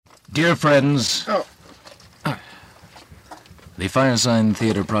Dear friends, the Firesign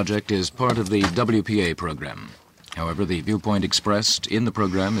Theater Project is part of the WPA program. However, the viewpoint expressed in the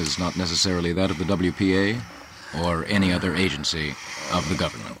program is not necessarily that of the WPA or any other agency of the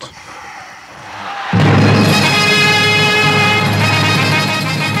government.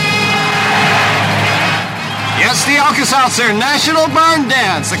 Yes, the Alka-Seltzer National Barn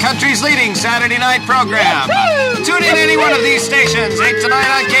Dance, the country's leading Saturday night program. Tune in any one of these stations, 8 to 9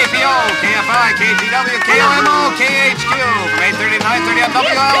 on KPO, KFI, KGW, KOMO, KHQ, from 8:30 to 9:30 on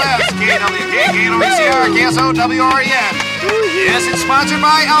WLS, KWK, KNOECR, KSO, WREN. Yes, it's sponsored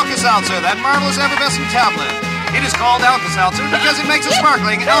by Alka-Seltzer, that marvelous effervescent tablet. It is called Alka-Seltzer because it makes a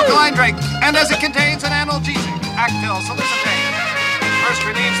sparkling, alkaline drink, and as it contains an analgesic, Actil Solicitate. First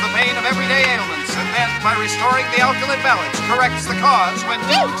relieves the pain of everyday ailments, and then, by restoring the alkaline balance, corrects the cause when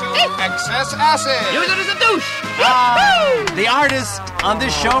due to excess acid. Use it as a douche. The artist on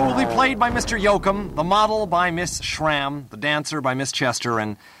this show will be played by Mr. Yoakum, the model by Miss Schramm, the dancer by Miss Chester,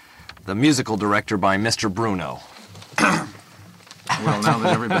 and the musical director by Mr. Bruno. Well, now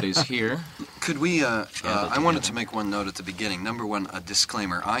that everybody's here... Could we, I wanted to make one note at the beginning. Number one, a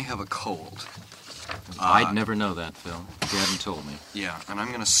disclaimer. I have a cold. I'd never know that, Phil, if you hadn't told me. Yeah, and I'm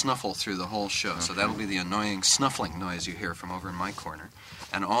going to snuffle through the whole show, so that'll be the annoying snuffling noise you hear from over in my corner.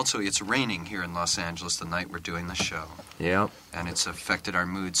 And also, it's raining here in Los Angeles the night we're doing the show. Yeah. And it's affected our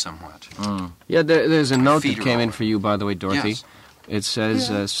mood somewhat. Yeah, there's a note that came in for you, by the way, Dorothy. Yes. It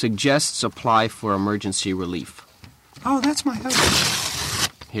says, suggests apply for emergency relief. Oh, that's my husband.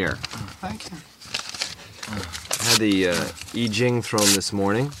 Here. Thank you. I had the I Ching thrown this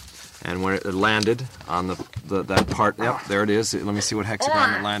morning, and when it landed on that part, yep, there it is. Let me see what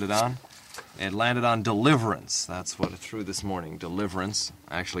hexagon it landed on. It landed on Deliverance. That's what it threw this morning, Deliverance.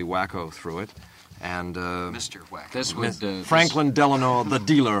 Actually, Wacko threw it. And Mr. Wacko. This would... Franklin Delano, the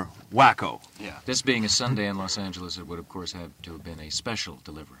dealer, Wacko. Yeah. This being a Sunday in Los Angeles, it would, of course, have to have been a special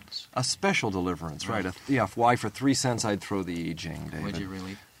deliverance. A special Deliverance, right. Why, for 3 cents, I'd throw the I Ching, David. Would you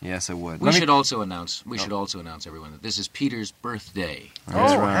really? Yes, I would. We should also announce, everyone, that this is Peter's birthday.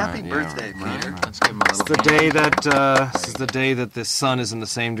 That's right, happy yeah. birthday, Peter. Let's give him a little This is the day that the sun is in the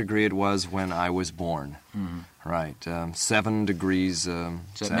same degree it was when I was born. Right, 7 degrees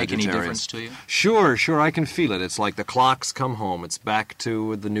Does that make any difference to you? Sure, I can feel it. It's like the clocks come home. It's back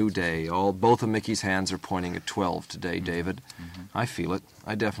to the new day. Both of Mickey's hands are pointing at 12 today, David. I feel it.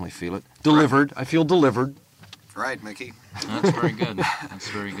 I definitely feel it. Delivered. I feel delivered. Right, Mickey. That's very good. That's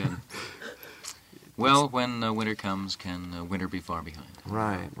very good. Well, when winter comes, can winter be far behind?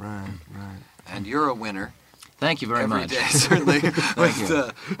 Right. And you're a winner. Thank you very Every much. day, certainly,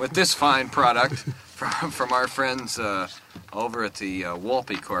 with this fine product from our friends over at the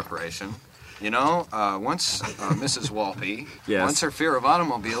Walpe Corporation. You know, once Mrs. Walpe, Yes. once her fear of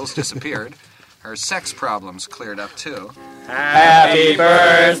automobiles disappeared, her sex problems cleared up too. Happy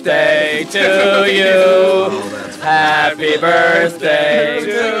birthday to you. Happy birthday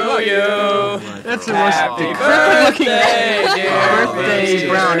to you. That's the most Happy decrepit-looking birthday, dear birthday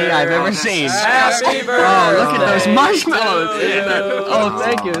brownie I've ever seen. Happy birthday. Oh, look at those marshmallows. to you. Oh,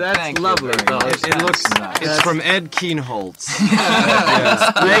 thank you. That's Thank you lovely. very much. It looks... It's from Ed Keenholz. You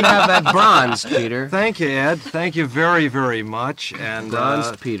ain't have that bronze, Peter. Thank you, Ed. Thank you very, very much. And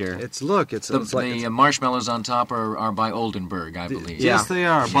Bronze Peter. It's The marshmallows on top are by Oldenburg, I believe. Yes, they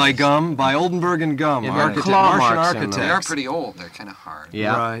are. By Gum, by Oldenburg and Gum. Yeah, there are Architect, claw Martian marks in them. They are architects. pretty old. They're kind of hard.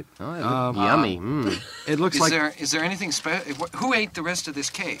 Yeah. Right. Oh, they look yummy. It looks like... Is there anything special? Who ate the rest of this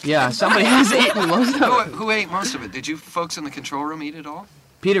cake? Yeah, somebody has eaten most of it. Who ate most of it? Did you folks in the control room eat it all?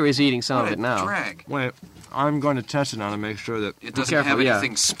 Peter is eating some What of a it now. drag. Wait, I'm going to test it on and make sure that... It doesn't careful, have yeah.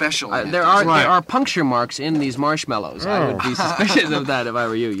 anything special in it. There does it? are puncture marks in these marshmallows. I would be suspicious of that if I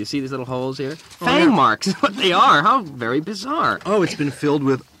were you. You see these little holes here? Fang marks is what they are. How very bizarre. Oh, it's been filled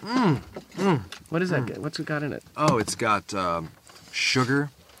with... What is that? What's it got in it? Oh, it's got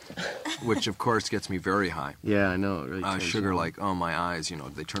sugar, which of course gets me very high. Yeah, I know. It really turns Sugar, you on. like, oh, my eyes,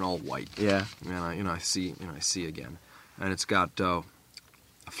 they turn all white. Yeah. And I see again. And it's got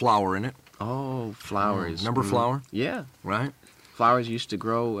flour in it. Oh, flowers. Remember flour? Yeah. Right? Flowers used to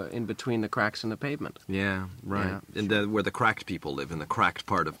grow in between the cracks in the pavement. Yeah, right. Yeah. Where the cracked people live, in the cracked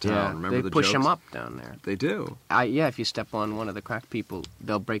part of town. Remember they the push jokes? them up down there. They do. Yeah, if you step on one of the cracked people,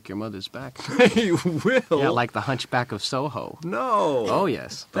 they'll break your mother's back. You will? Yeah, like the Hunchback of Soho. No. Oh,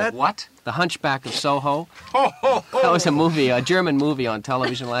 yes. What? The Hunchback of Soho. That was a movie, a German movie on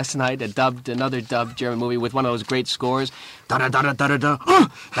television last night, another dubbed German movie with one of those great scores.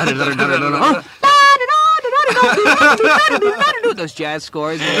 Those jazz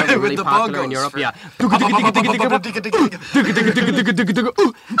scores that are really popular in Europe. Yeah.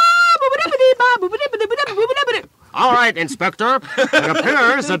 All right, Inspector. It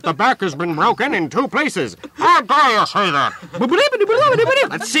appears that the back has been broken in 2 places. How dare you say that?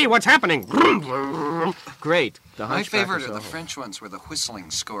 Let's see what's happening. Great. The My Hunchback favorite of are the Soho. French ones where the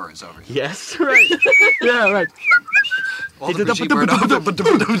whistling score is over. Yes, right. Yeah, right. All the Brigitte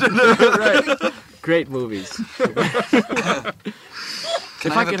Bardot. Right. Great movies.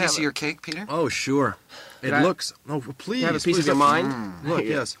 Can If I I have a could piece have of your cake, Peter? Oh, sure. It I- looks. Oh, please. You have a piece please, of your mind? Look,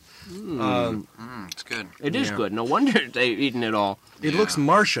 yes. It's good. It is Yeah. good. No wonder they've eaten it all. It looks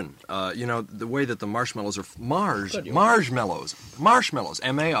Martian. You know, the way that the marshmallows are Good, you- marshmallows. Marshmallows.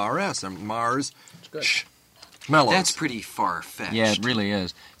 M-A-R-S. Mars. Mellows. That's pretty far-fetched. Yeah, it really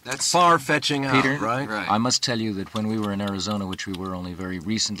is. That's far-fetching out, Peter? right? Right. I must tell you that when we were in Arizona, which we were only very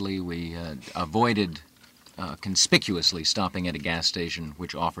recently, we avoided conspicuously stopping at a gas station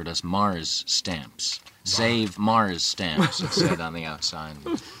which offered us Mars stamps. Save Mars stamps, it said on the outside.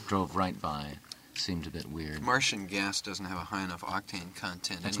 We drove right by. Seemed a bit weird. Martian gas doesn't have a high enough octane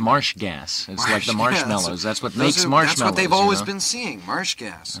content. It's anyway. marsh gas. It's like the Marsh gas. marshmallows. That's what Those makes are- marshmallows. That's what they've you always know? been seeing, marsh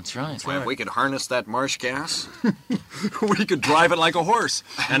gas. That's right. Well, if we could harness that marsh gas, We could drive it like a horse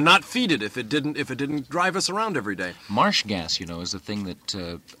and not feed it if it didn't drive us around every day. Marsh gas, you know, is the thing that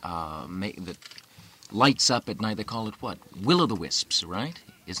that lights up at night. They call it what? Will-o'-the-wisps, right?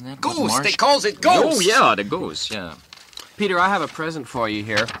 Isn't that what ghost, marsh? they calls it ghost. Oh, yeah, the goose. Yeah. Peter, I have a present for you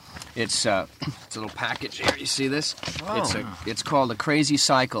here. It's a little package here. You see this? It's called a Crazy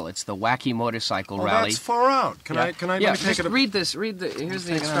Cycle. It's the Wacky Motorcycle Oh, Rally. that's far out. Can I? Yeah, Let me take just it? read this. Here's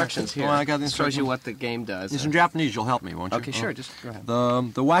the instructions here. Oh, I got the It shows you instructions. what the game does. It's in Japanese. You'll help me, won't you? Okay, sure. Just go ahead.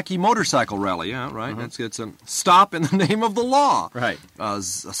 The wacky motorcycle rally. Yeah, right. It's a stop in the name of the law. Right. A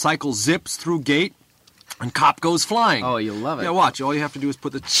cycle zips through gate, and cop goes flying. Oh, you'll love it. Yeah, watch. All you have to do is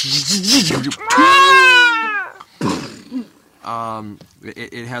put the.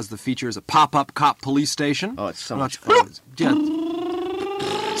 It has the features a pop-up cop police station. Oh, it's so Watch. much fun.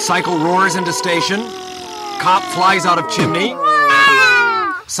 Yeah. Cycle roars into station. Cop flies out of chimney.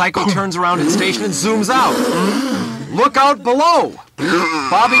 Cycle turns around at station and zooms out. Look out below.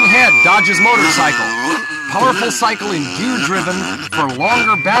 Bobbing head dodges motorcycle. Powerful cycle in gear-driven for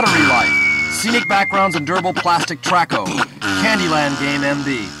longer battery life. Scenic backgrounds and durable plastic Traco. Candyland game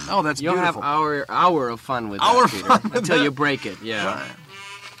MD. Oh, that's You'll beautiful. have hour of fun with Hour that, Peter, fun with until that. you break it. Yeah.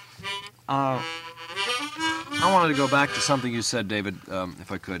 I wanted to go back to something you said, David,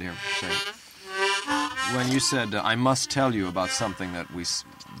 if I could here. Sorry. When you said, I must tell you about something that we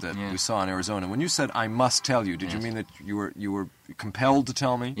saw in Arizona. When you said, I must tell you, did you Yes. mean that you were compelled to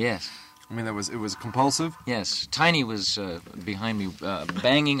tell me? Yes. I mean, it was compulsive? Yes. Tiny was behind me,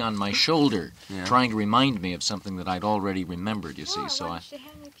 banging on my shoulder, Yeah. trying to remind me of something that I'd already remembered, you see. So why I... don't you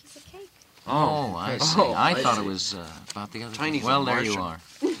hand me a piece of cake? Oh, I see. I thought it was about the other Tiny's thing. Well, a there you Martian.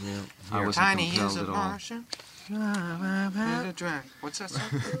 are. I wasn't Tiny compelled is a at all. Martian. What's that song?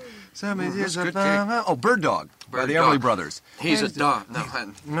 That's good cake. Oh, Bird Dog by Bird the Dog. Everly Brothers. He's a dog.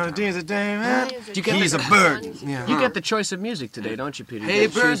 No, He's a David. You get He's the, a bird. Yeah. You get the choice of music today, don't you, Peter? You hey,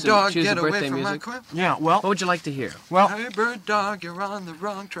 get to bird choose dog, choose get the away birthday from my music. quip. Yeah, well, What would you like to hear? Hey, bird dog, you're on the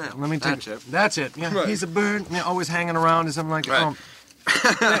wrong trail. let me take That's it. That's it. Yeah, Right. he's a bird. Yeah, always hanging around or something like that. Right.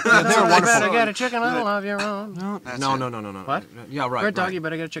 Yeah, they're You better wonderful. get a chicken little of your own. That's No. it. Yeah, What? right. Bird dog, right. you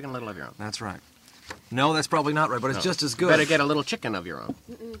better get a chicken little of your own. That's right. No, that's probably not right, but it's just as good. Better get a little chicken of your own.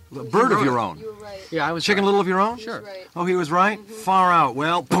 A bird of your own. You were right. Yeah, I was Chicken right. little of your own? Sure. Right. Oh, he was right? Far out.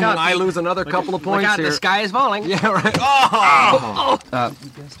 Well, boom, out, I Pete. lose another couple of Look points out, here. the sky is falling. Yeah, right. Oh!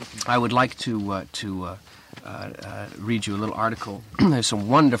 I would like to read you a little article. There's some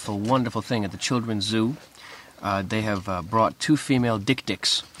wonderful, wonderful thing at the Children's Zoo. They have brought 2 female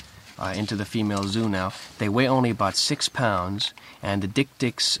dik-diks into the female zoo now. They weigh only about 6 pounds, and the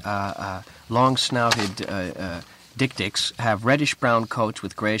dik-diks, long-snouted dik-diks, have reddish-brown coats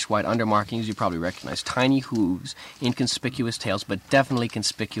with grayish-white undermarkings. You probably recognize tiny hooves, inconspicuous tails, but definitely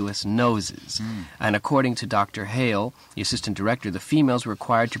conspicuous noses. And according to Dr. Hale, the assistant director, the females were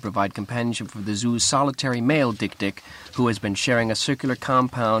required to provide companionship for the zoo's solitary male dik-dik, who has been sharing a circular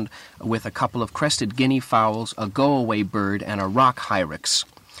compound with a couple of crested guinea fowls, a go-away bird, and a rock hyrax.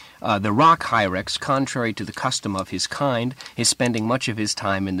 The rock hyrax, contrary to the custom of his kind, is spending much of his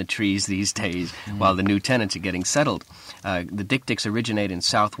time in the trees these days while the new tenants are getting settled. The dik-diks originate in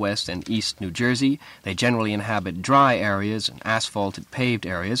southwest and east New Jersey. They generally inhabit dry areas and asphalted paved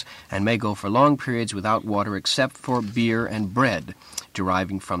areas and may go for long periods without water except for beer and bread,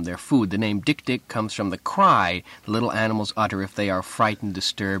 deriving from their food. The name dik-dik comes from the cry the little animals utter if they are frightened,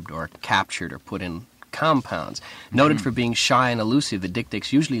 disturbed, or captured or put in compounds. Noted for being shy and elusive, the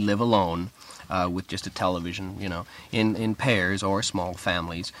dik-diks usually live alone. with just a television, in pairs or small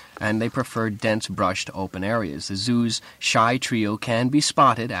families, and they prefer dense brushed open areas. The zoo's shy trio can be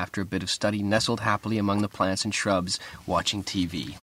spotted after a bit of study nestled happily among the plants and shrubs watching TV.